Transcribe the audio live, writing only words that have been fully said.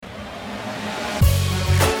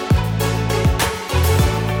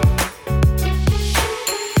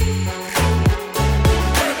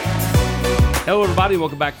Hello, everybody.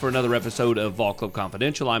 Welcome back for another episode of Vol Club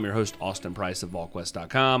Confidential. I'm your host, Austin Price of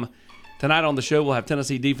VolQuest.com. Tonight on the show, we'll have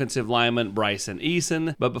Tennessee defensive lineman Bryson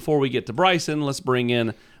Eason. But before we get to Bryson, let's bring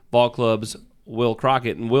in Vol Club's Will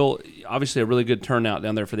Crockett. And Will, obviously a really good turnout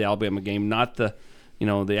down there for the Alabama game. Not the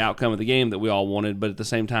outcome of the game that we all wanted, but at the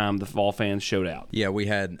same time, the Vol fans showed out. Yeah, we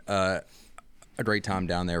had a great time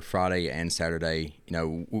down there Friday and Saturday. You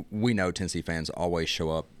know, we know Tennessee fans always show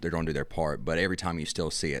up. They're going to do their part, but every time you still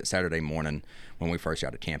see it. Saturday morning when we first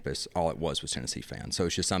got to campus, all it was Tennessee fans. So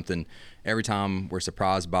it's just something every time we're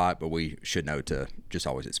surprised by it, but we should know to just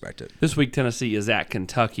always expect it. This week, Tennessee is at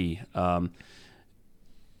Kentucky. The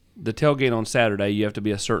tailgate on Saturday, you have to be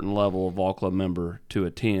a certain level of Vol Club member to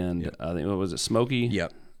attend. Yep. I think, what was it, Smoky?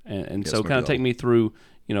 Yep. And so kind of take me through,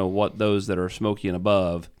 what those that are Smoky and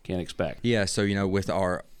above can expect. Yeah, so, with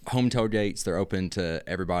our home tailgates, they're open to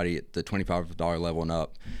everybody at the $25 level and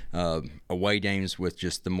up. Away games with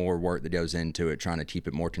just the more work that goes into it, trying to keep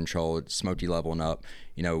it more controlled, Smoky level and up.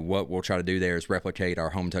 What we'll try to do there is replicate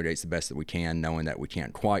our home tailgates the best that we can, knowing that we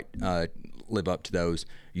can't quite live up to those.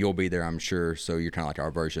 You'll be there, I'm sure, so you're kind of like our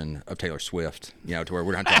version of Taylor Swift, to where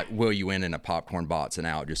we're going to wheel you in a popcorn box and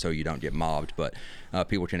out just so you don't get mobbed, but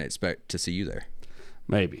people can expect to see you there.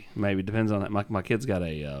 Maybe. Depends on that. My kid's got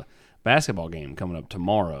a basketball game coming up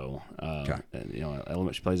tomorrow. Okay.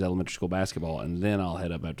 She plays elementary school basketball, and then I'll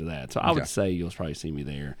head up after that. So I would say you'll probably see me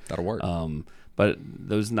there. That'll work. But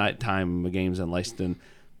those nighttime games in Lexington,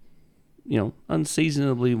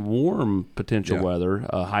 unseasonably warm potential weather,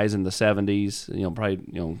 highs in the 70s,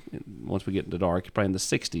 probably, once we get into dark, probably in the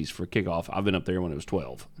 60s for kickoff. I've been up there when it was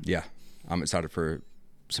 12. Yeah, I'm excited for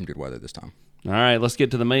some good weather this time. All right, let's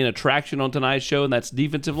get to the main attraction on tonight's show, and that's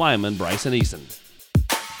defensive lineman Bryson Eason.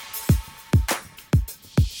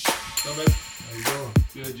 How you doing?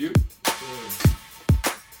 Good, you? Good.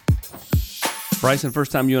 Bryson,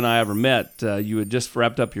 first time you and I ever met, you had just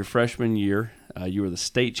wrapped up your freshman year. You were the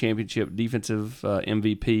state championship defensive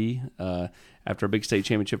MVP after a big state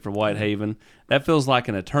championship for Whitehaven. That feels like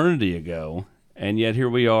an eternity ago, and yet here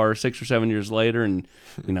we are 6 or 7 years later, and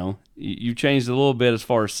you changed a little bit as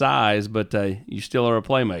far as size, but you still are a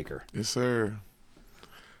playmaker. Yes, sir.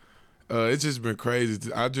 It's just been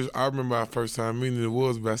crazy. I remember our first time meeting. It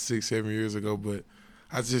was about 6, 7 years ago, but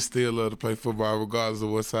I just still love to play football regardless of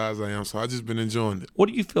what size I am. So I just been enjoying it. What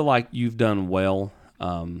do you feel like you've done well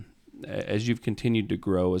as you've continued to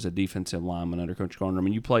grow as a defensive lineman under Coach Garner? I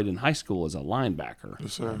mean, you played in high school as a linebacker,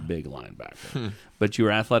 yes, sir. A big linebacker, but you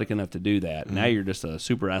were athletic enough to do that. Mm-hmm. Now you're just a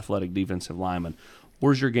super athletic defensive lineman.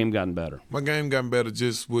 Where's your game gotten better? My game gotten better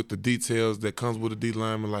just with the details that comes with a D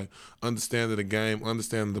lineman, like understanding the game,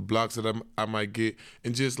 understanding the blocks that I might get,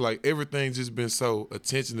 and just like everything's just been so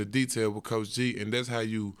attention to detail with Coach G, and that's how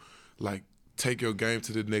you like take your game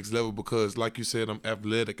to the next level because, like you said, I'm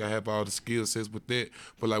athletic. I have all the skill sets with that.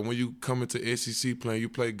 But, like, when you come into SEC playing, you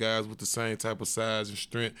play guys with the same type of size and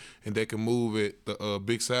strength, and they can move at the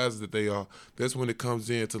big sizes that they are. That's when it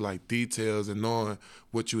comes into, like, details and knowing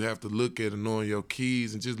what you have to look at and knowing your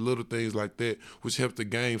keys and just little things like that, which helped the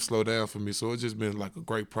game slow down for me. So it's just been, like, a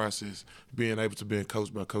great process being able to be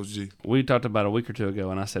coached by Coach G. We talked about a week or two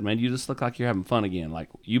ago, and I said, man, you just look like you're having fun again. Like,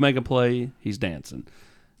 you make a play, he's dancing.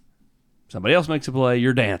 Somebody else makes a play,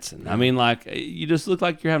 you're dancing. I mean, like, you just look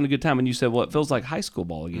like you're having a good time. And you said, well, it feels like high school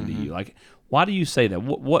ball again to you. Like, why do you say that?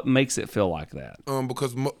 What makes it feel like that?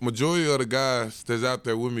 Because majority of the guys that's out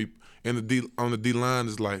there with me on the D line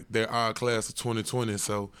is like they're our class of 2020.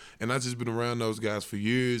 So, and I just been around those guys for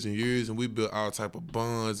years and years, and we built all type of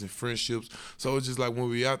bonds and friendships. So it's just like when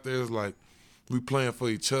we out there, it's like we playing for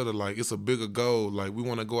each other. Like, it's a bigger goal. Like, we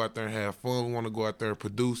want to go out there and have fun. We want to go out there and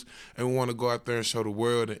produce, and we want to go out there and show the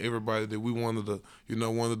world and everybody that we one of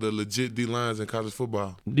the legit D-lines in college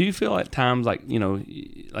football. Do you feel at times like I know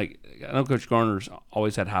Coach Garner's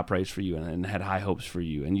always had high praise for you and had high hopes for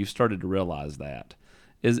you, and you started to realize that.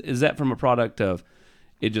 Is that from a product of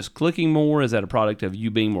it just clicking more? Is that a product of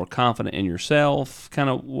you being more confident in yourself? Kind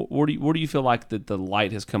of, where do you feel like that the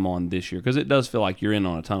light has come on this year? Because it does feel like you're in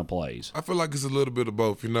on a ton of plays. I feel like it's a little bit of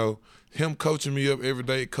both, Him coaching me up every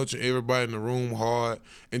day, coaching everybody in the room hard,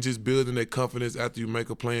 and just building that confidence after you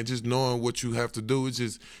make a play and just knowing what you have to do. It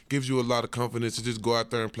just gives you a lot of confidence to just go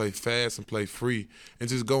out there and play fast and play free and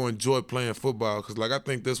just go enjoy playing football. Because, I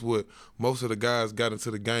think that's what most of the guys got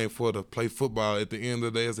into the game for, to play football at the end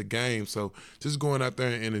of the day as a game. So just going out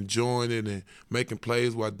there and enjoying it and making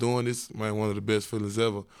plays while doing this, man, one of the best feelings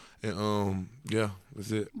ever. And,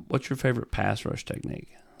 that's it. What's your favorite pass rush technique?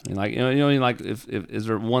 I mean, if is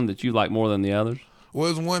there one that you like more than the others? Well,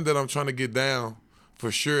 it's one that I'm trying to get down for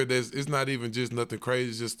sure. It's not even just nothing crazy.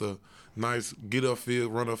 It's just nice get up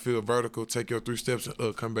field, run up field vertical, take your 3 steps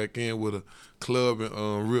and come back in with a club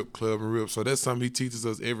and rip. So that's something he teaches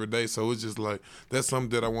us every day. So it's just like that's something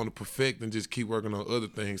that I want to perfect and just keep working on other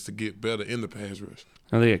things to get better in the pass rush.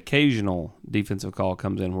 Now, the occasional defensive call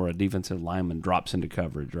comes in where a defensive lineman drops into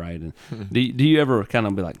coverage, right? And do you ever kind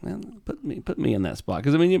of be like, man, put me in that spot?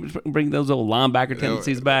 Because, I mean, you bring those old linebacker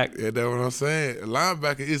tendencies back. Yeah, that's what I'm saying.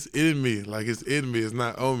 Linebacker is in me. Like, it's in me. It's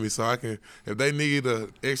not on me. So I can, if they need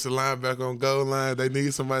an extra linebacker on goal line, they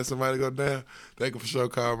need somebody to go down, they can for sure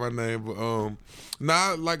call my name. But,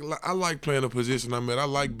 I like playing a position I'm at. I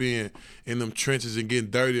like being in them trenches and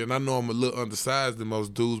getting dirty. And I know I'm a little undersized than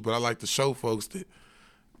most dudes, but I like to show folks that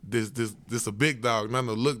this a big dog, not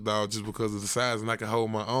a look dog, just because of the size, and I can hold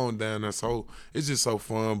my own down there. So it's just so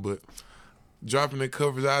fun. But dropping in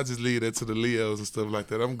coverage, I just leave that to the Leos and stuff like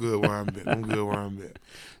that. I'm good where I'm at.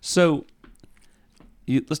 So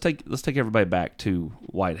let's take everybody back to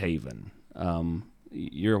Whitehaven.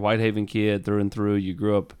 You're a Whitehaven kid through and through. You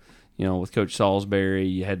grew up, with Coach Salisbury.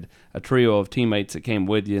 You had a trio of teammates that came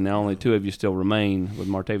with you, and now only 2 of you still remain with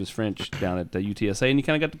Martavis French down at the UTSA, and you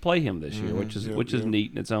kind of got to play him this year, which is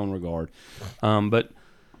neat in its own regard. But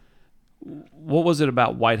what was it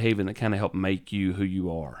about Whitehaven that kind of helped make you who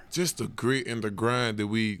you are? Just the grit and the grind that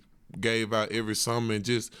we gave out every summer, and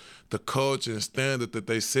just the culture and standard that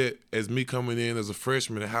they set as me coming in as a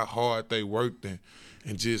freshman, and how hard they worked, and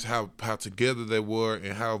just how together they were,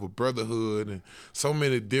 and how of a brotherhood and so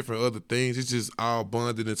many different other things. It's just all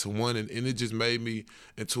bonded into one, and it just made me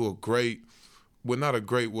into a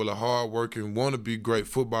hard-working, wanna-be great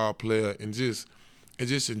football player, and just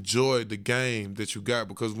enjoy the game that you got.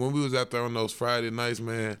 Because when we was out there on those Friday nights,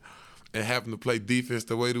 man, and having to play defense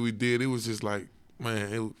the way that we did, it was just like,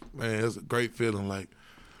 it was a great feeling. Like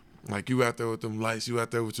you out there with them lights, you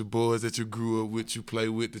out there with your boys that you grew up with, you play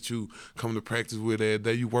with, that you come to practice with every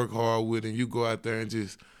day, you work hard with, and you go out there and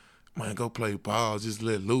just, go play ball, just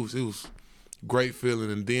let loose. It was a great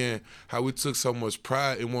feeling. And then how we took so much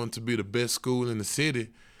pride in wanting to be the best school in the city,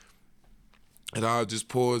 it all just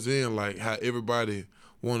pours in, like how everybody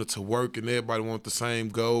wanted to work and everybody wanted the same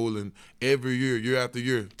goal, and every year after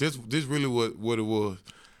year, this really what it was.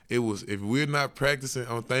 It was, if we're not practicing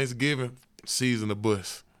on Thanksgiving, season the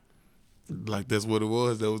bus. Like, that's what it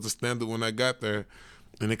was. That was the standard when I got there.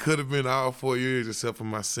 And it could have been all 4 years except for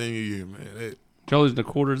my senior year, man. Did y'all lose in the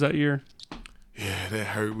quarters that year? Yeah, that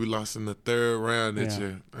hurt. We lost in the 3rd round that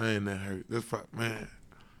year. That hurt. That's probably,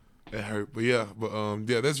 that hurt.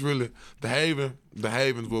 But that's really the Haven. The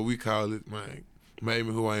Haven's what we call it, man. Made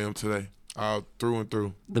me who I am today, all through and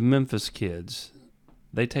through. The Memphis kids,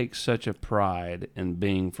 they take such a pride in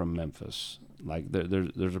being from Memphis. Like,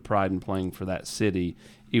 there's a pride in playing for that city,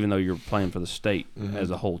 even though you're playing for the state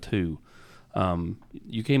as a whole too.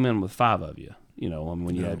 You came in with 5 of you,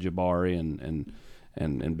 when you had Jabari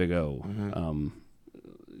and Big O.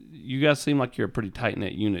 You guys seem like you're a pretty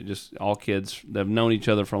tight-knit unit, just all kids that have known each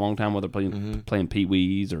other for a long time, whether playing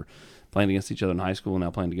Pee-wees or playing against each other in high school and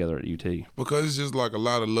now playing together at UT. Because it's just like a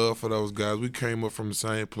lot of love for those guys. We came up from the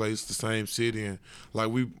same place, the same city, and like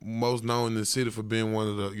we most known in the city for being one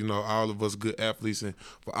of the, all of us good athletes, and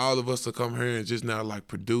for all of us to come here and just now like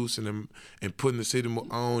producing and putting the city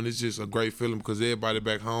on, it's just a great feeling because everybody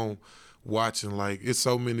back home watching, like it's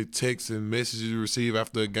so many texts and messages you receive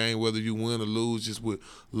after a game, whether you win or lose, just with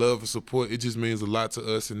love and support. It just means a lot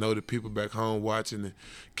to us and know that people back home watching, and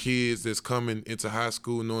kids that's coming into high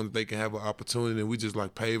school knowing that they can have an opportunity, and we just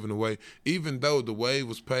like paving the way, even though the way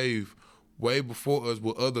was paved way before us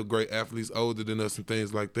with other great athletes older than us and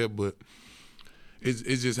things like that. But it's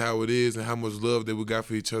just how it is, and how much love that we got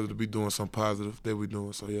for each other to be doing something positive that we're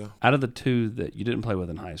doing. So yeah. Out of the 2 that you didn't play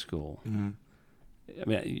with in high school, I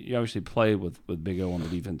mean, you obviously played with Big O on the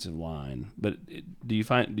defensive line, but do you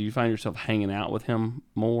find yourself hanging out with him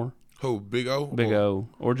more? Who, Big O? Big O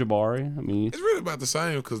or Jabari? I mean, it's really about the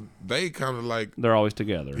same because they kind of like they're always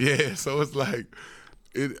together. Yeah, so it's like,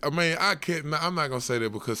 I'm not gonna say that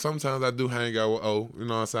because sometimes I do hang out with O. You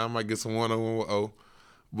know what I'm saying? I might get some one-on-one with O,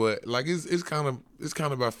 but like it's kind of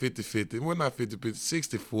about 50-50. Well, not 50-50,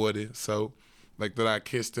 60-40. So like that I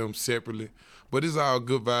catch them separately. But it's all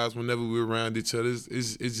good vibes whenever we're around each other.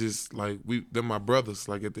 It's just like they're my brothers.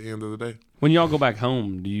 Like at the end of the day. When y'all go back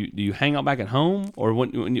home, do you hang out back at home, or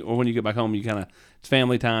when you get back home, you kind of it's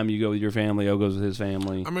family time? You go with your family. O goes with his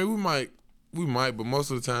family. I mean, we might, but most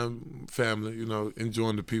of the time, family.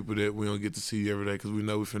 Enjoying the people that we don't get to see every day because we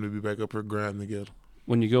know we're finna be back up here grinding together.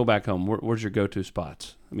 When you go back home, where's your go-to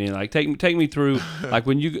spots? I mean, like take me through. Like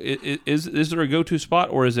when you is there a go-to spot,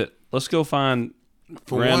 or is it let's go find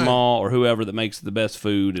grandma or whoever that makes the best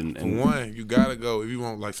food. And For one, you gotta go if you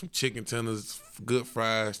want like some chicken tenders, good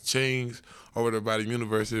fries, Chings over there by the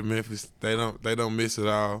University of Memphis. They don't miss it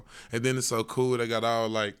all. And then it's so cool. They got all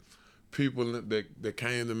like people that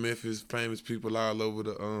came to Memphis, famous people all over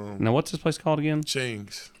the Now, what's this place called again?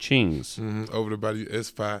 Chings. Over Over there by the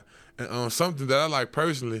S5. And something that I like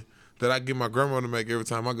personally that I get my grandma to make every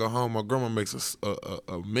time I go home. My grandma makes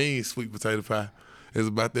a mean sweet potato pie. It's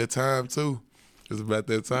about that time too.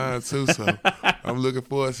 So I'm looking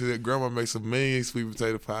forward to that. Grandma makes a mean sweet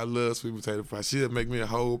potato pie. I love sweet potato pie. She'll make me a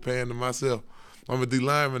whole pan to myself. I'm a D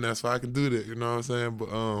lineman now, so I can do that. You know what I'm saying? But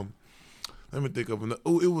let me think of another.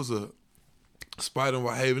 Oh, it was a spot in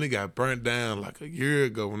Whitehaven. It got burnt down like a year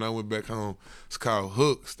ago when I went back home. It's called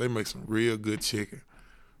Hooks. They make some real good chicken.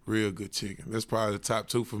 That's probably the top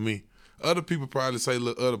two for me. Other people probably say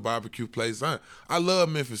other barbecue places. I love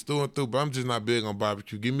Memphis through and through, but I'm just not big on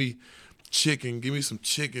barbecue. Give me some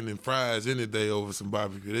chicken and fries any day over some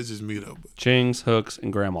barbecue. That's just me though. But Chings, Hooks,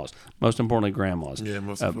 and grandmas. Most importantly, grandmas. yeah,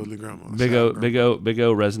 most importantly, grandma. Big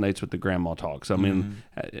O resonates with the grandma talk. So I mean,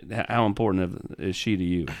 how important is she to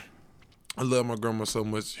you? I love my grandma so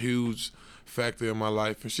much. Huge factor in my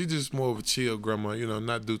life, and she just more of a chill grandma.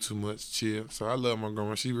 Not do too much, chill. So I love my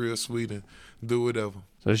grandma. She real sweet and do whatever.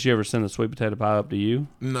 So does she ever send a sweet potato pie up to you?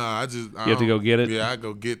 Nah, You have to go get it? Yeah, I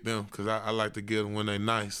go get them because I like to get them when they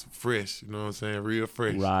nice, fresh. You know what I'm saying? Real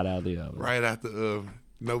fresh. Right out of the oven. Right out the oven.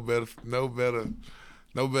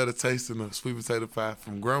 No better taste than a sweet potato pie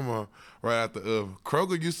from grandma right out the oven.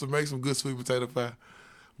 Kroger used to make some good sweet potato pie.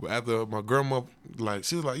 But after my grandma,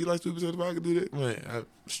 she was like, you like sweet potato pie? I can do that? Man,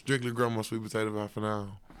 strictly grandma sweet potato pie for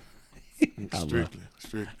now. Strictly.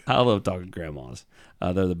 I love talking to grandmas.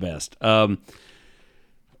 They're the best.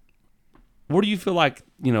 Where do you feel like,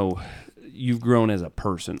 you've grown as a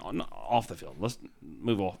person off the field? Let's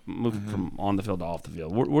move from on the field to off the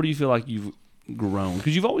field. Where do you feel like you've grown?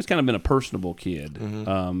 Because you've always kind of been a personable kid.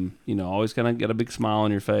 Always kind of got a big smile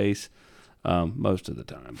on your face. Most of the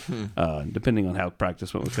time, depending on how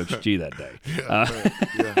practice went with Coach G that day.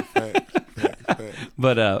 Fact.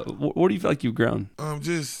 But where do you feel like you've grown?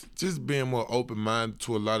 Just being more open-minded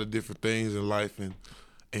to a lot of different things in life and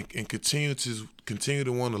continue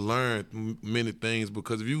to want to learn many things,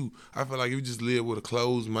 because I feel like if you just live with a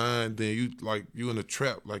closed mind, then you in a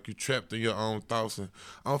trap, like you trapped in your own thoughts, and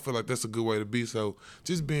I don't feel like that's a good way to be. So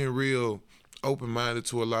just being real open-minded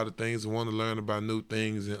to a lot of things and want to learn about new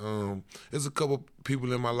things. And there's a couple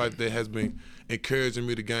people in my life that has been encouraging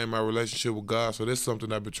me to gain my relationship with God. So that's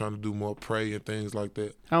something I've been trying to do more, pray and things like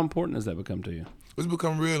that. How important has that become to you? It's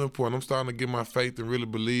become real important. I'm starting to get my faith and really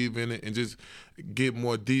believe in it and just get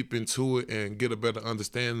more deep into it and get a better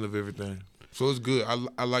understanding of everything. So it's good.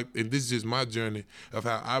 I like, and this is just my journey of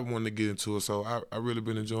how I want to get into it. So I really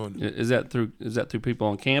been enjoying it. Is that through people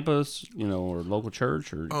on campus, or local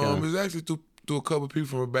church, or? It's actually through a couple of people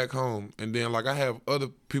from back home, and then I have other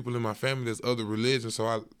people in my family that's other religions.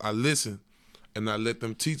 So I listen, and I let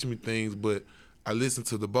them teach me things, but I listen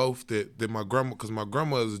to the both that my grandma, because my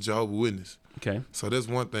grandmother is a Jehovah's Witness. Okay. So that's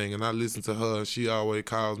one thing, and I listen to her, and she always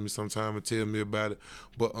calls me sometime and tell me about it.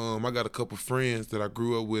 But I got a couple friends that I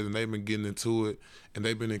grew up with, and they've been getting into it, and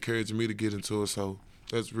they've been encouraging me to get into it. So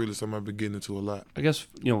that's really something I've been getting into a lot. I guess,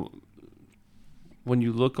 when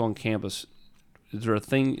you look on campus, is there a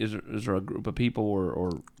thing? Is there a group of people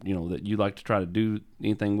or that you like to try to do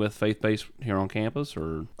anything with faith-based here on campus?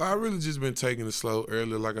 Or I really just been taking it slow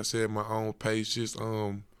earlier, like I said, my own pace, just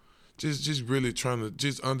really trying to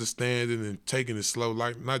just understand it and taking it slow,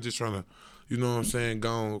 like not just trying to,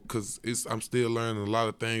 go, because I'm still learning a lot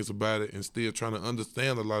of things about it and still trying to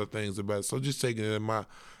understand a lot of things about it. So just taking it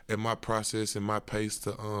at my process and my pace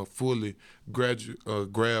to fully grab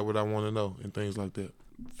what I want to know and things like that.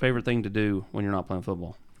 Favorite thing to do when you're not playing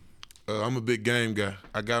football? I'm a big game guy.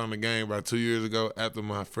 I got on the game about 2 years ago. After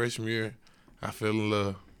my freshman year, I fell in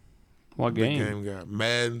love. What game? Big game guy.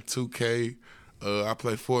 Madden, 2K. I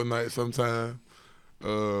play Fortnite sometime.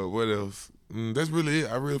 What else? That's really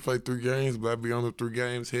it. I really play 3 games, but I be on the 3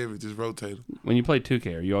 games heavy, just rotate them. When you play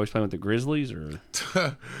 2K, are you always playing with the Grizzlies or?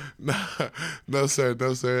 No,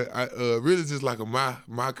 sir. I really just like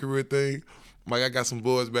my career thing. Like I got some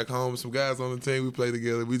boys back home, some guys on the team. We play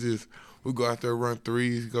together. We go out there, run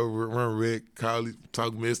threes, go run rec,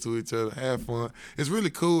 talk mess to each other, have fun. It's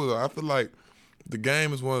really cool though. I feel like the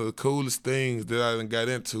game is one of the coolest things that I done got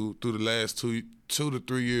into through the last 2 to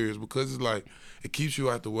 3 years, because it's like it keeps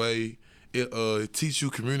you out the way. It teaches you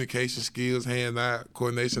communication skills, hand-eye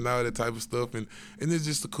coordination, all that type of stuff, and it's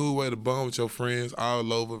just a cool way to bond with your friends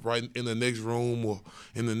all over, right in the next room or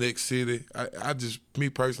in the next city. Me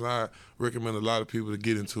personally, I recommend a lot of people to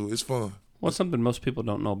get into it. It's fun. What's something most people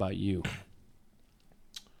don't know about you?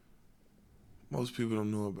 Most people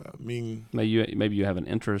don't know about me. Maybe you have an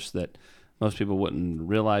interest that most people wouldn't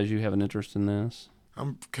realize you have an interest in this.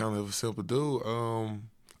 I'm kind of a simple dude.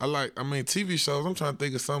 TV shows. I'm trying to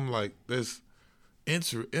think of something like that's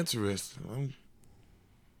interesting.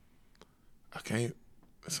 I can't.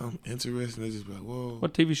 Something interesting. They just be like, whoa.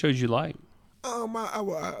 What TV shows you like?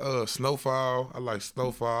 Snowfall. I like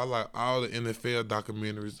Snowfall. I like all the NFL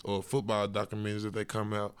documentaries or football documentaries that they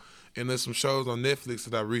come out. And there's some shows on Netflix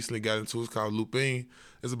that I recently got into. It's called Lupin.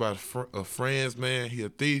 It's about a friend's man. He a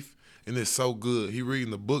thief, and it's so good. He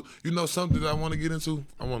reading the book. You know something that I want to get into?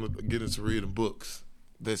 I want to get into reading books.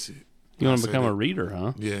 That's it. You want to become a reader,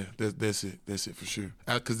 huh? Yeah, that's it. That's it for sure.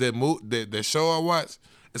 Because that show I watched,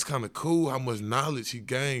 it's kind of cool how much knowledge he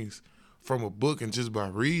gains from a book and just by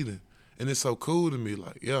reading. And it's so cool to me.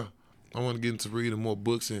 Like, yeah, I want to get into reading more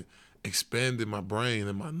books and expanding my brain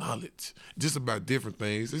and my knowledge just about different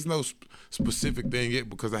things. There's no specific thing yet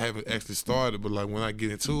because I haven't actually started. But, like, when I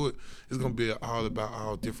get into it, it's going to be all about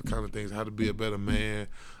all different kind of things, how to be a better man,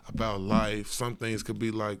 about life. Some things could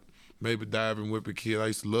be like maybe diving with a kid. I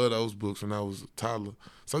used to love those books when I was a toddler.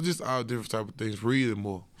 So just all different type of things, reading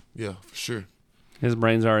more. Yeah, for sure. His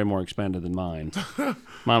brain's already more expanded than mine.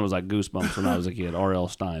 Mine was like Goosebumps when I was a kid. R.L.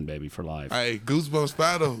 Stein, baby, for life. Hey, Goosebumps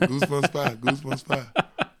 5, though. Goosebumps 5. Goosebumps 5.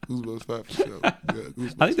 Goosebumps 5 for sure. Yeah,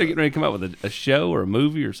 Goosebumps I think they're getting ready to come out with a show or a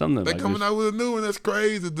movie or something. They're coming out with a new one. That's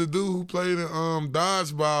crazy. The dude who played in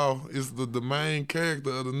Dodgeball is the main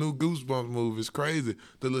character of the new Goosebumps movie. It's crazy.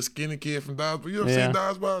 The little skinny kid from Dodgeball. You ever seen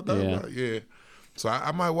Dodgeball? Yeah. So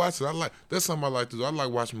I might watch it. That's something I like to do. I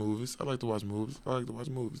like watch movies. I like to watch movies.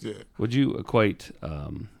 Yeah. Would you equate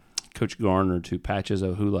Coach Garner to Patches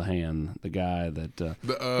O'Houlihan, the guy that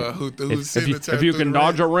if you can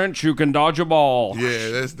dodge a wrench, you can dodge a ball? Yeah,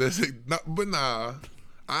 that's it.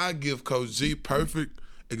 I give Coach G perfect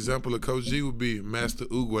example of Coach G would be Master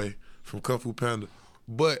Oogway from Kung Fu Panda.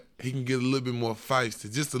 But he can get a little bit more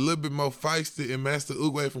feisty. Just a little bit more feisty in Master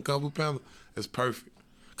Oogway from Kung Fu Panda. It's perfect.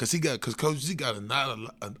 Cause Coach G got a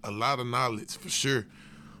lot of knowledge for sure,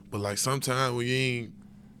 but like sometimes when you ain't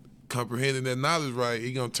comprehending that knowledge right,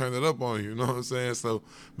 he gonna turn it up on you. You know what I'm saying? So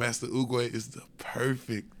Master Oogway is the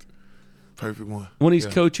perfect one. When he's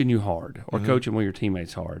coaching you hard or coaching one of your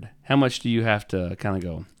teammates hard, how much do you have to kind of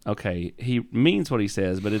go, okay, he means what he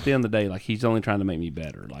says, but at the end of the day, like he's only trying to make me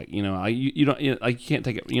better. Like, you know, you don't you can't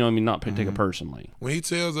take it. You know what I mean? Not take it personally. When he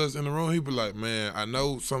tells us in the room, he be like, man, I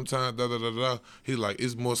know sometimes He's like,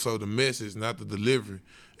 it's more so the message, not the delivery.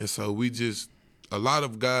 And so a lot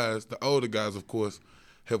of guys, the older guys, of course,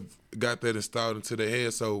 have got that installed into their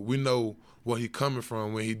head. So we know where he coming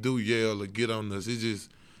from when he do yell or get on us.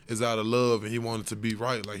 It's out of love, and he wanted to be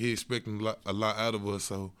right. Like, he expecting a lot out of us.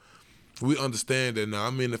 So we understand that now. I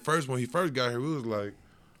mean, when he first got here, we was like,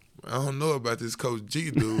 I don't know about this Coach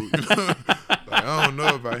G dude. I don't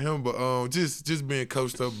know about him, but just being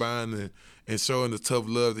coached up by him and showing the tough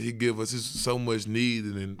love that he give us is so much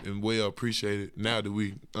needed and well appreciated now that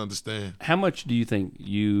we understand. How much do you think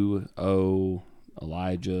you,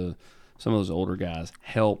 Elijah, some of those older guys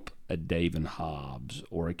help a David Hobbs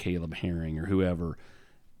or a Caleb Herring or whoever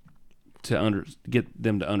to get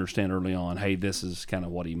them to understand early on, hey, this is kind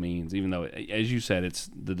of what he means, even though, as you said,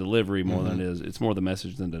 it's the delivery more than it is. It's more the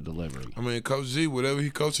message than the delivery. I mean, Coach G, whatever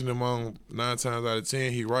he coaching them on 9 times out of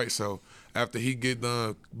 10, he right. So after he get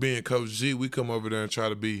done being Coach G, we come over there and try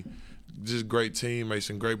to be just great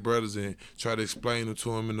teammates and great brothers and try to explain them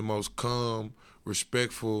to him in the most calm,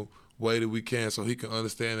 respectful way that we can so he can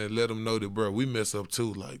understand and let him know that, bro, we mess up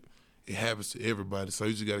too. Like, it happens to everybody. So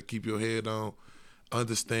you just got to keep your head on,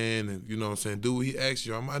 understand, and, you know what I'm saying, do what he asks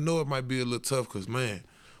you. I know it might be a little tough because, man,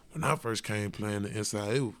 when I first came playing the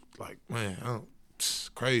inside, it was like, man, it's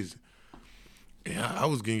crazy. And I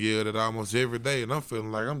was getting yelled at almost every day, and I'm feeling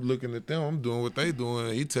like I'm looking at them, I'm doing what they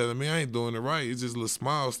doing. He telling me I ain't doing it right. It's just little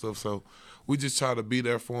small stuff. So we just try to be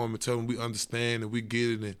there for him and tell him we understand and we get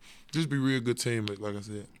it and just be real good teammates, like I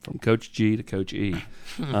said. From Coach G to Coach E.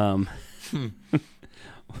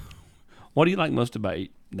 What do you like most about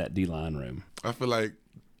that D-line room? I feel like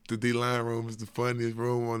the D-line room is the funniest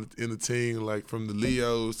room in the team, like from the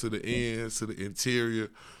Leos to the ends to the interior.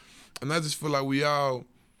 And I just feel like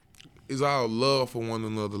it's all love for one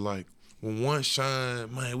another. Like, when one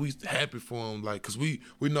shine, man, we happy for him. Like, because we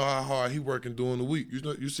know how hard he working during the week.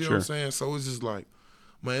 You see what I'm saying? So it's just like,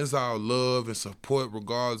 man, it's all love and support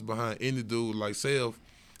regardless behind any dude. Like, say if,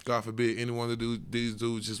 God forbid, any one of these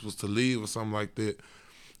dudes just was to leave or something like that,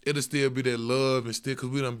 it'll still be that love and still, because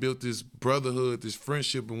we done built this brotherhood, this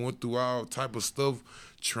friendship, and went through all type of stuff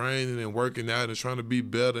training and working out and trying to be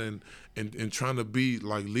better and trying to be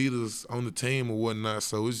like leaders on the team or whatnot.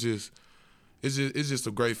 So it's just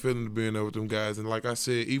a great feeling to be in there with them guys. And like I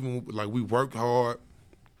said, even like we work hard,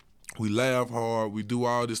 we laugh hard, we do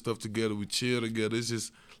all this stuff together, we chill together. It's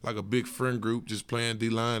just like a big friend group, just playing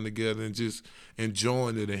D-line together and just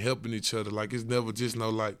enjoying it and helping each other. Like it's never just no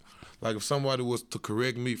like if somebody was to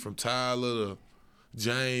correct me from Tyler to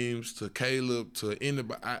James to Caleb to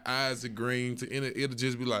anybody, Isaac Green to any, it'll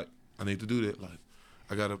just be like, I need to do that. Like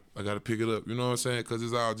I gotta pick it up. You know what I'm saying? Because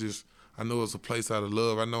it's all just, I know it's a place out of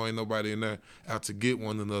love. I know ain't nobody in there out to get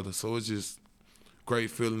one another. So it's just great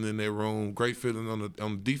feeling in that room, great feeling on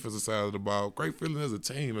the defensive side of the ball, great feeling as a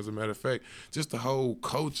team, as a matter of fact. Just the whole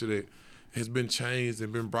culture that has been changed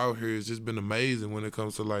and been brought here has just been amazing when it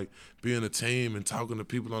comes to, like, being a team and talking to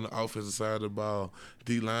people on the offensive side of the ball,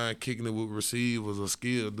 D-line, kicking it with receivers or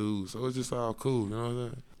skilled dudes. So it's just all cool, you know what I'm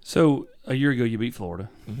saying? So a year ago you beat Florida.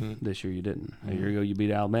 This year you didn't. A year ago you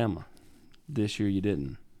beat Alabama. This year you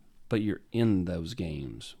didn't. But you're in those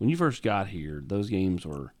games. When you first got here, those games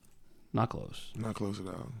were not close. Not close at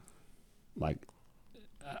all. Like,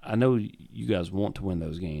 I know you guys want to win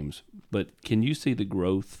those games, but can you see the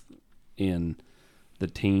growth in the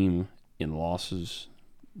team in losses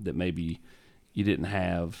that maybe you didn't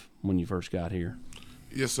have when you first got here?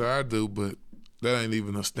 Yes, sir, I do, but that ain't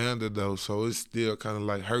even a standard, though, so it still kind of,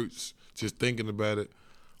 like, hurts just thinking about it.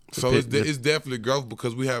 So it's definitely growth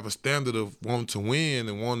because we have a standard of wanting to win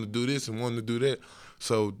and wanting to do this and wanting to do that.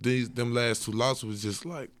 So them last two losses was just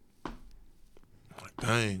like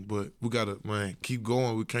dang, but we got to, man, keep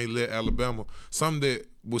going. We can't let Alabama – something that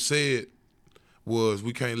was said was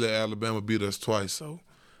we can't let Alabama beat us twice. So,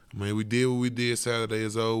 I mean, we did what we did. Saturday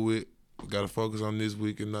is over with. We got to focus on this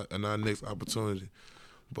week and our next opportunity.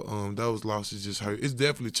 But those losses just hurt. It's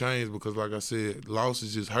definitely changed because, like I said,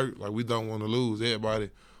 losses just hurt. Like, we don't want to lose. Everybody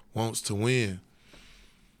wants to win.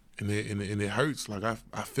 And it hurts. Like, I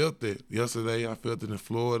felt that yesterday. I felt it in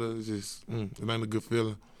Florida. It's just, it ain't a good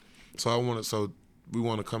feeling. So we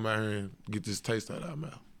want to come out here and get this taste out of our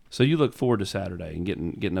mouth. So you look forward to Saturday and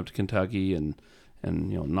getting up to Kentucky and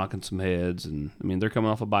you know, knocking some heads. And I mean, they're coming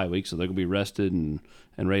off a bye week, so they're gonna be rested and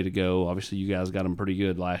ready to go. Obviously, you guys got them pretty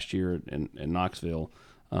good last year in Knoxville.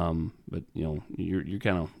 But you know, you're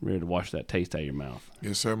kind of ready to wash that taste out of your mouth.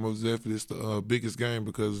 Yes, sir. Most definitely, it's the biggest game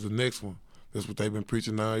because the next one. That's what they've been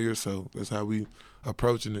preaching all year. So that's how we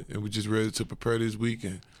approaching it, and we just ready to prepare this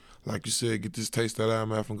weekend. Like you said, get this taste out of our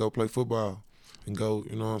mouth and go play football. And go,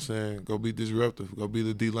 you know what I'm saying, go be disruptive, go be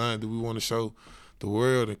the D-line that we want to show the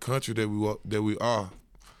world and country that we are.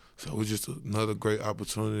 So it's just another great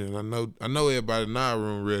opportunity. And I know everybody in our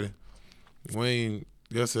room ready.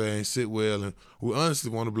 Yesterday ain't sit well, and we honestly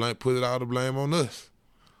want to put all the blame on us.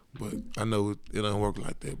 But I know it don't work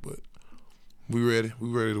like that. But we ready. We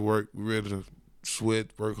ready to work. We ready to sweat,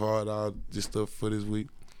 work hard, all this stuff for this week.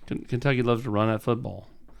 Kentucky loves to run that football.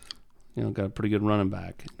 You know, got a pretty good running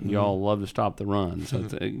back. Y'all love to stop the run. So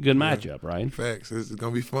it's a good matchup, right? Facts. It's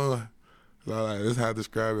going to be fun. That's how I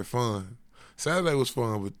describe it, fun. Saturday was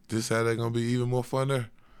fun, but this Saturday going to be even more fun there.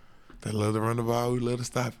 They love to run the ball. We love to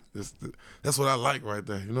stop it. That's what I like right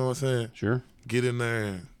there. You know what I'm saying? Sure. Get in there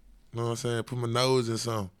and, you know what I'm saying, put my nose in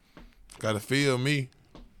something. Got to feel me.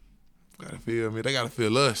 They got to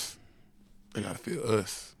feel us. They got to feel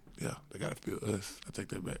us. Yeah, they got to feel us. I take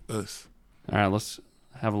that back. Us. All right, let's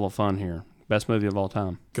have a little fun here. Best movie of all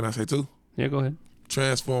time. Can I say two? Yeah, go ahead.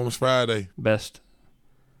 Transformers Friday. Best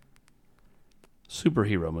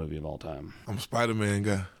superhero movie of all time. I'm a Spider-Man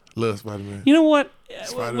guy. Love Spider-Man. You know what?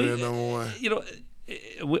 Spider-Man number one. You know,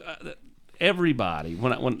 everybody,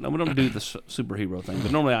 when we don't do the superhero thing,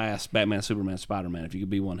 but normally I ask Batman, Superman, Spider-Man, if you could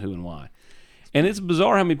be one, who and why. And it's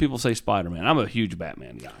bizarre how many people say Spider-Man. I'm a huge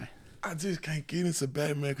Batman guy. I just can't get into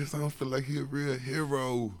Batman because I don't feel like he's a real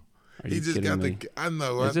hero. He just got me? I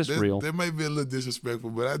know. Is this real? That may be a little disrespectful,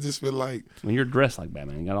 but I just feel like when you're dressed like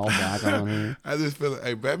Batman, you got all black on here. I just feel like,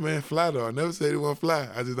 hey, Batman fly though. I never said he wasn't fly.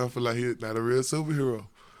 I just don't feel like he's not a real superhero,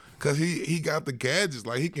 cause he got the gadgets.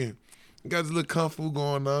 Like he got his little kung fu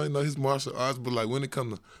going on. You know, his martial arts. But like when it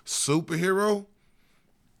comes to superhero,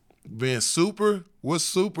 being super, what's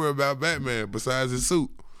super about Batman besides his suit?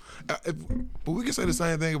 But we can say the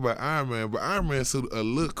same thing about Iron Man. But Iron Man suit a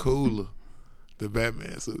little cooler. The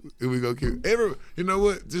Batman suit. If we go keep you know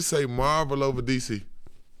what? Just say Marvel over DC.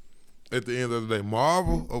 At the end of the day,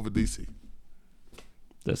 Marvel over DC.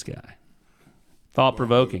 This guy. Thought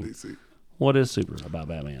provoking. What is super about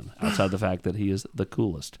Batman outside the fact that he is the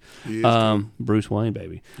coolest? He is cool. Bruce Wayne,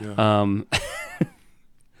 baby. Yeah.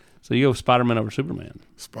 So you go Spider-Man over Superman.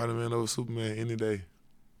 Spider-Man over Superman any day.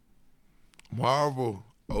 Marvel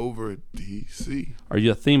over DC. Are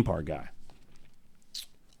you a theme park guy?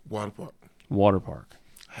 Water park. Water park.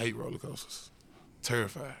 Hate roller coasters.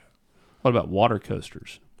 Terrified. What about water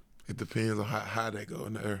coasters? It depends on how high they go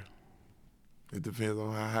in the air. It depends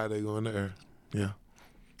on how high they go in the air. Yeah.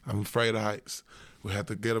 I'm afraid of heights. We have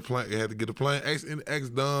to get a plane. We have to get a plane. Ex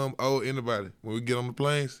dumb, old, anybody. When we get on the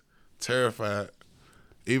planes, terrified.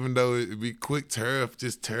 Even though it be quick,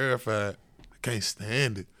 just terrified. I can't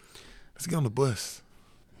stand it. Let's get on the bus.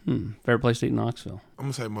 Favorite place to eat in Knoxville?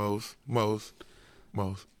 I'm going to say Moe's.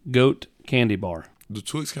 Goat candy bar. The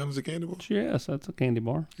Twix count as a candy bar? Yes, that's a candy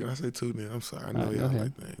bar. Can I say two then? I'm sorry. I know All right, y'all go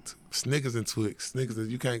like that too. Snickers and Twix. Snickers,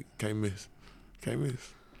 you can't miss. Can't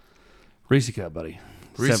miss. Reese cup, buddy.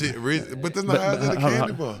 Reese, but that's not how it's a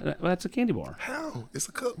candy bar. That's a candy bar. How? It's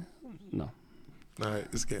a cup. No. All right,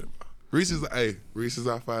 it's a candy bar. Reese's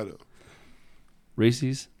our fighter.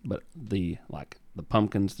 Reese's, but the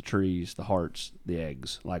pumpkins, the trees, the hearts, the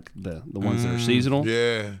eggs, like the ones that are seasonal.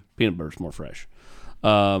 Yeah. Peanut butter's more fresh.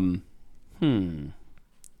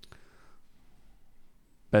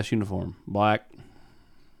 Best uniform, black.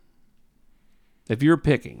 If you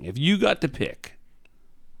got to pick,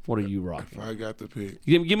 what are you rocking? If I got to pick.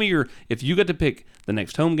 Give me your. If you got to pick the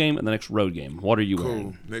next home game and the next road game, what are you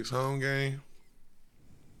wearing? Next home game.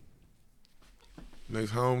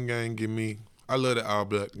 Give me. I love the all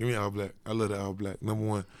black. Give me all black. I love the all black. Number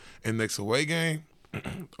one. And next away game,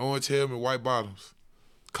 orange helmet, white bottoms.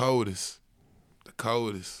 Coldest. The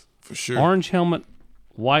coldest for sure. Orange helmet,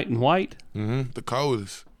 white and white. Mm-hmm. The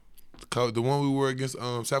coldest. The one we wore against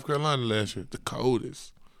South Carolina last year. The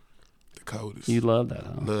coldest. You love that,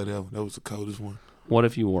 huh? Love that one. That was the coldest one. What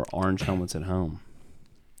if you wore orange helmets at home?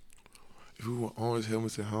 If we wore orange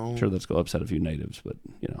helmets at home, Sure, that's going to upset a few natives, but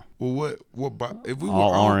you know. Well, if we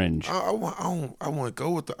all were orange? I want to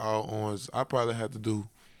go with the all orange. I probably have to do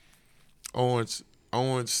orange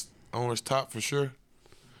top for sure.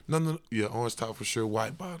 Yeah, orange top for sure.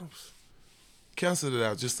 White bottoms. Cancel it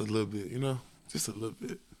out just a little bit, just a little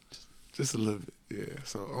bit, Yeah.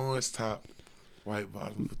 So orange top, white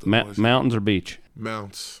bottoms with the orange. Mountains or beach?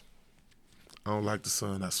 Mountains. I don't like the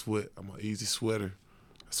sun. I sweat. I'm an easy sweater.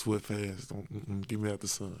 I sweat fast. Don't get me out the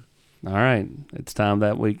sun. All right. It's time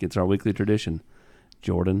that week. It's our weekly tradition.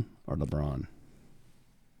 Jordan or LeBron?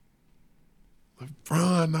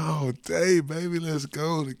 LeBron all day, baby. Let's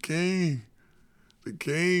go. The king,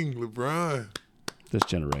 LeBron. This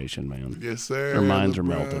generation, man. Yes, sir. Their minds are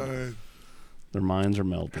LeBron.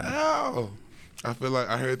 melting. How? I feel like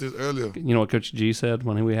I heard this earlier. You know what Coach G said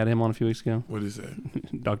when we had him on a few weeks ago? What did he say?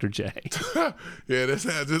 Dr. J. Yeah, that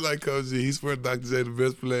sounds just like Coach G. He's for Dr. J, the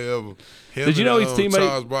best player ever. Did you know his teammate?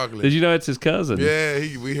 Charles Barkley. Did you know it's his cousin? Yeah,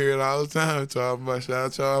 we hear it all the time. Shout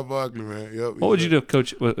out Charles Barkley, man. Yep. What would you do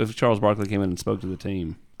if Charles Barkley came in and spoke to the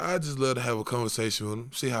team? I just love to have a conversation with him,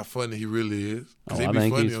 see how funny he really is. I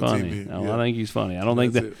think he's funny. TV. I think he's funny. I don't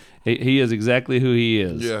think that he is exactly who he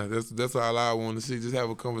is. Yeah, that's all I want to see. Just have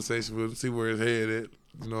a conversation with him, see where his head at.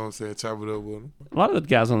 You know what I'm saying? Chop it up with him. A lot of the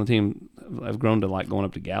guys on the team have grown to like going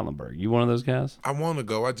up to Gatlinburg. You one of those guys? I want to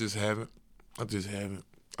go. I just haven't.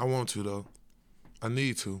 I want to, though. I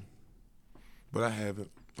need to. But I haven't.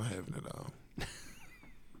 I haven't at all.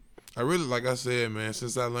 I really, like I said, man,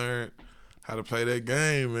 since I learned how to play that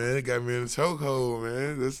game, man, it got me in a chokehold,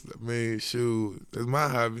 man. Shoot, that's my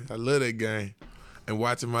hobby. I love that game. And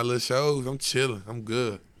watching my little shows, I'm chilling. I'm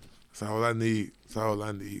good. That's all I need.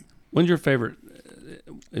 When's your favorite?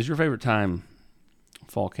 Is your favorite time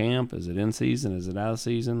fall camp? Is it in season? Is it out of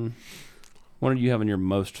season? When are you having your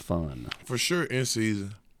most fun? For sure in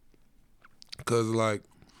season. Because, like,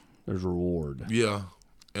 there's reward. Yeah.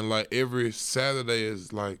 And, like, every Saturday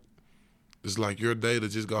is, like, it's like your day to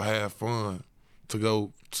just go have fun. To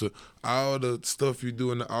go to all the stuff you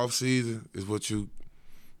do in the off season is what you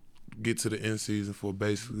get to the end season for,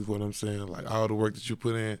 basically, is what I'm saying. Like, all the work that you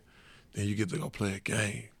put in, then you get to go play a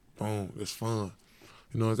game. Boom. It's fun.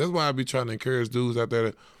 You know, that's why I be trying to encourage dudes out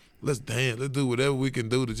there to let's dance, let's do whatever we can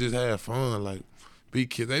do to just have fun. Like, be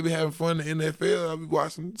kids. They be having fun in the NFL. I be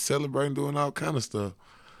watching, celebrating, doing all kind of stuff.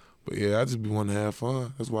 But yeah, I just be wanting to have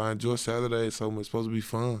fun. That's why I enjoy Saturdays so much. It's supposed to be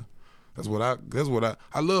fun. That's what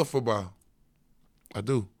I love football. I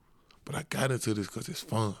do. But I got into this because it's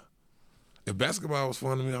fun. If basketball was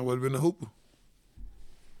fun to me, I would have been a hooper.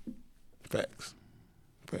 Facts.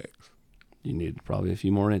 You need probably a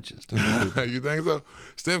few more inches. You think so?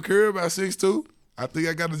 Steph Curry about 6'2". I think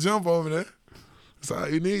I got to jump over there. That's all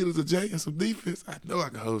you need is a J and some defense. I know I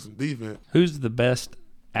can hold some defense. Who's the best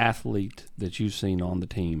athlete that you've seen on the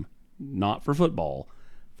team? Not for football,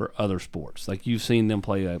 for other sports. Like you've seen them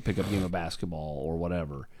play a pickup game of basketball or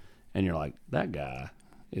whatever, and you're like, that guy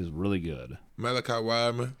is really good. Malachi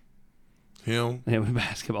Wideman, him. And with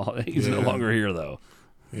basketball, he's no longer here though.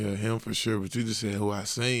 Yeah, him for sure. But you just said who I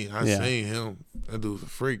seen. I seen him. That dude's a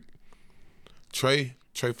freak. Trey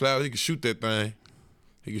Flowers, he can shoot that thing.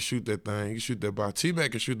 He can shoot that ball.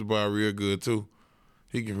 T-Mac can shoot the ball real good too.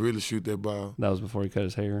 He can really shoot that ball. That was before he cut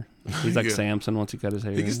his hair. He's like Samson once he cut his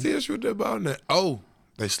hair. He can still shoot that ball now.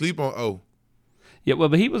 They sleep on O. Yeah, well,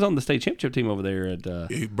 but he was on the state championship team over there at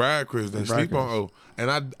Briarcrest. They sleep on O.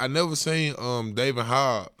 And I never seen David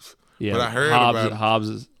Hobbs. Yeah, but I heard about him. Hobbs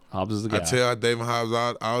is the guy. I tell David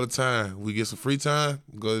Hobbs all the time. We get some free time,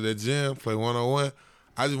 go to that gym, play 1-on-1.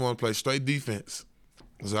 I just want to play straight defense.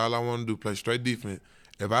 That's all I want to do, play straight defense.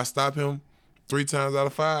 If I stop him 3 times out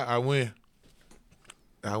of 5, I win.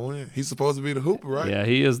 He's supposed to be the hooper, right? Yeah,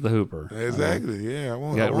 he is the hooper. Exactly. I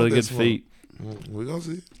want. Got really good feet. We're gonna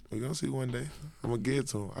see. We're gonna see one day. I'm gonna get it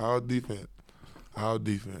to him. All defense.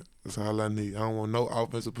 That's all I need. I don't want no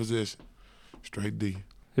offensive possession. Straight D.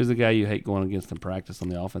 Who's the guy you hate going against in practice on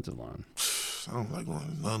the offensive line? I don't like going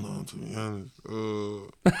against none of them, to be honest.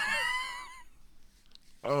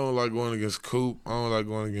 I don't like going against Coop. I don't like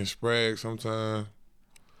going against Sprague sometimes.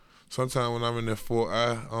 Sometimes when I'm in that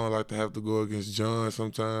 4I, I don't like to have to go against John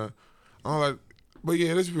sometimes. I don't like, but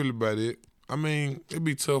yeah, that's really about it. I mean, it'd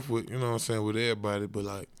be tough with, you know what I'm saying, with everybody, but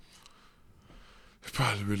like, it's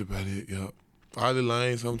probably really about it, yup. Ollie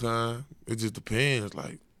Lane sometimes, it just depends.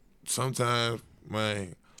 Like, sometimes,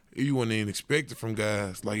 man, you wouldn't even expect it from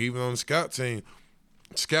guys. Like, even on the scout team,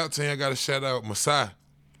 I got to shout out Masai.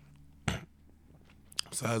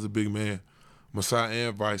 Masai's a big man. Masai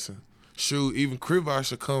and Bryson. Shoot, even Krivage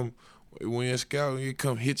should come when you're scouting. You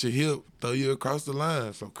come hit your hip, throw you across the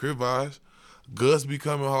line. So Krivage, Gus be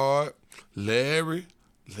coming hard.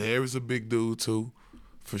 Larry's a big dude too,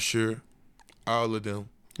 for sure. All of them.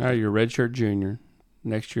 All right, you're a redshirt junior.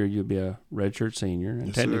 Next year you'll be a redshirt senior. And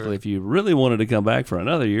yes, technically, sir. if you really wanted to come back for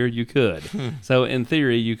another year, you could. So in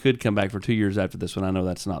theory, you could come back for 2 years after this one. I know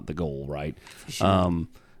that's not the goal, right? For sure.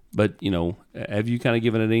 But have you kind of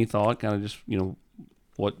given it any thought? Kind of just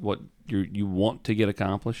what you want to get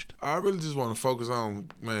accomplished? I really just want to focus on,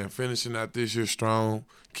 man, finishing out this year strong,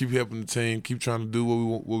 keep helping the team, keep trying to do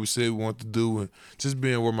what we said we want to do, and just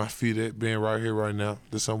being where my feet at, being right here, right now.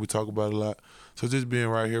 That's something we talk about a lot. So just being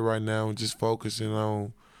right here, right now, and just focusing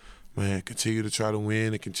on, man, continue to try to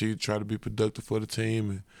win and continue to try to be productive for the team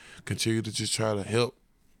and continue to just try to help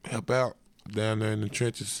out down there in the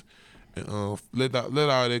trenches. And let all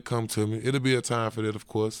that come to me. It'll be a time for that, of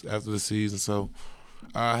course, after the season. So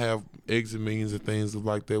I have exit meetings and things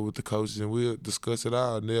like that with the coaches, and we'll discuss it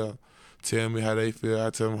all. And they'll tell me how they feel. I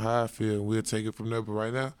tell them how I feel, and we'll take it from there. But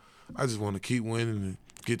right now, I just want to keep winning and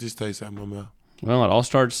get this taste out of my mouth. Well, it all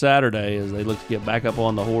starts Saturday as they look to get back up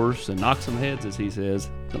on the horse and knock some heads, as he says.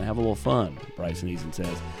 Going to have a little fun, Bryson Eason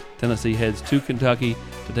says. Tennessee heads to Kentucky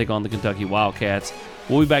to take on the Kentucky Wildcats.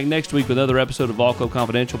 We'll be back next week with another episode of Vol Club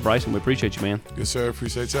Confidential. Bryson, we appreciate you, man. Yes, sir.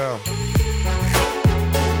 Appreciate y'all.